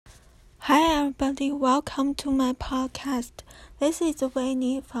Hi everybody, welcome to my podcast. This is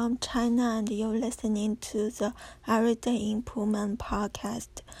Winnie from China and you're listening to the Everyday Improvement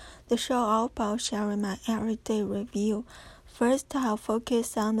Podcast, the show all about sharing my everyday review. First, I'll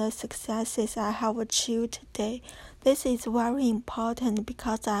focus on the successes I have achieved today. This is very important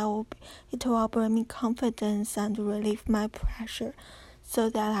because it will bring me confidence and relieve my pressure so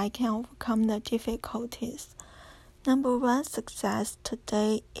that I can overcome the difficulties. Number one success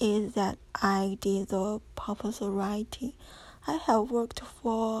today is that I did the proposal writing. I have worked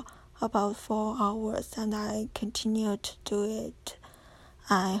for about 4 hours and I continue to do it.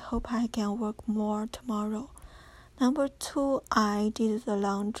 I hope I can work more tomorrow. Number two, I did the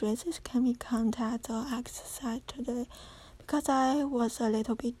laundry. This can be counted as exercise today because I was a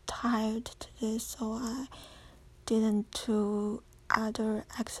little bit tired today, so I didn't do other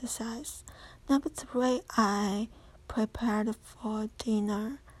exercise. Number three, I prepared for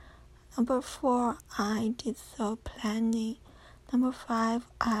dinner. Number four, I did the planning. Number five,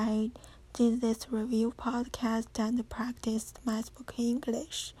 I did this review podcast and practiced my spoken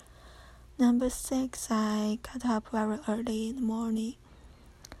English. Number six, I got up very early in the morning.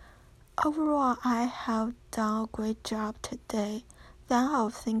 Overall, I have done a great job today. Then I'll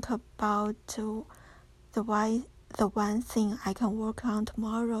think about the one thing I can work on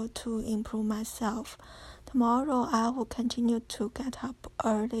tomorrow to improve myself. Tomorrow I will continue to get up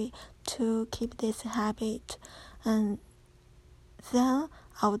early to keep this habit, and then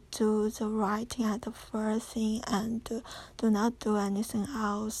I'll do the writing at the first thing and do not do anything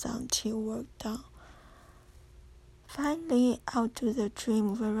else until work done. Finally, I'll do the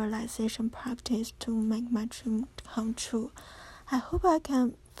dream visualization practice to make my dream come true. I hope I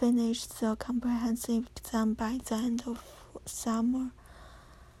can finish the comprehensive exam by the end of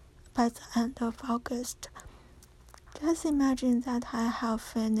August. Just imagine that I have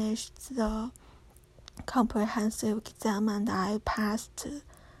finished the comprehensive exam and I passed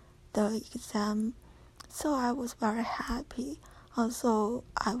the exam. So I was very happy. Also,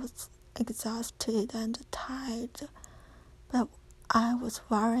 I was exhausted and tired, but I was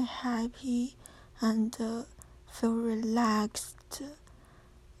very happy and feel relaxed,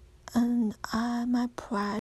 and my pride